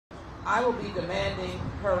I will be demanding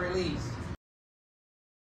her release.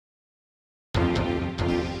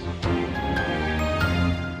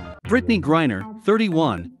 Brittney Griner,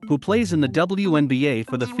 31, who plays in the WNBA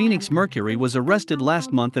for the Phoenix Mercury, was arrested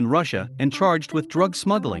last month in Russia and charged with drug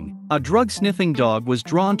smuggling. A drug-sniffing dog was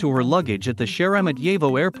drawn to her luggage at the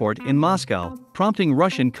Sheremetyevo airport in Moscow, prompting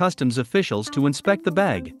Russian customs officials to inspect the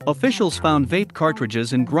bag. Officials found vape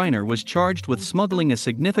cartridges, and Griner was charged with smuggling a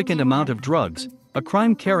significant amount of drugs, a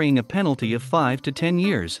crime carrying a penalty of 5 to 10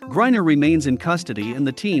 years. Griner remains in custody, and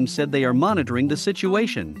the team said they are monitoring the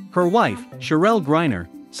situation. Her wife, Cherelle Griner,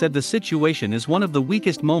 said the situation is one of the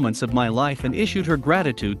weakest moments of my life and issued her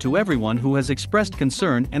gratitude to everyone who has expressed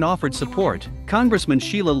concern and offered support. Congressman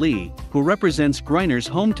Sheila Lee, who represents Griner's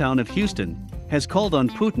hometown of Houston, has called on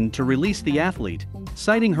Putin to release the athlete,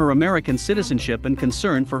 citing her American citizenship and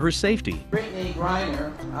concern for her safety. Brittney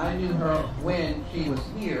Griner, I knew her when she was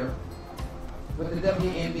here with the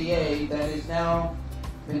WNBA that has now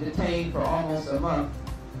been detained for almost a month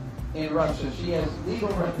in Russia. She has legal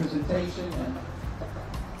representation and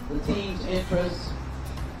the team's interests,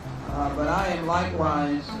 but I am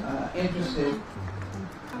likewise interested.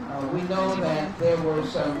 We know that there were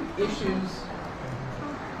some issues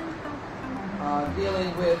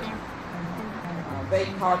dealing with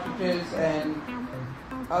vape cartridges and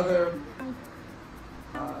other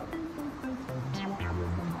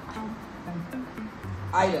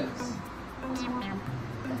items.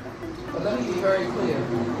 But let me be very clear.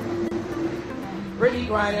 Brittney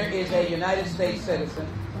Griner is a United States citizen.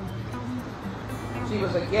 She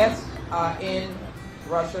was a guest in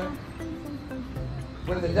Russia.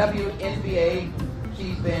 With the WNBA,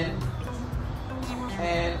 she's been,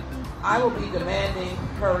 and I will be demanding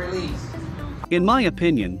her release. In my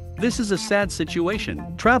opinion, this is a sad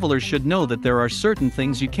situation. Travelers should know that there are certain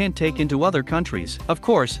things you can't take into other countries. Of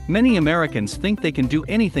course, many Americans think they can do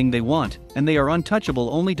anything they want, and they are untouchable,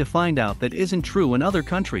 only to find out that isn't true in other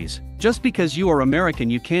countries. Just because you are American,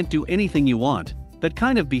 you can't do anything you want. That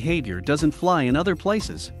kind of behavior doesn't fly in other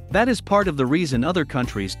places. That is part of the reason other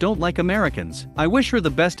countries don't like Americans. I wish her the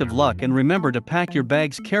best of luck, and remember to pack your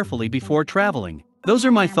bags carefully before traveling. Those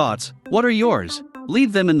are my thoughts. What are yours?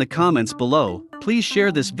 Leave them in the comments below. Please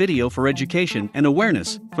share this video for education and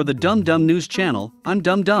awareness. For the Dum Dum News Channel, I'm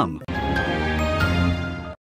Dum Dum.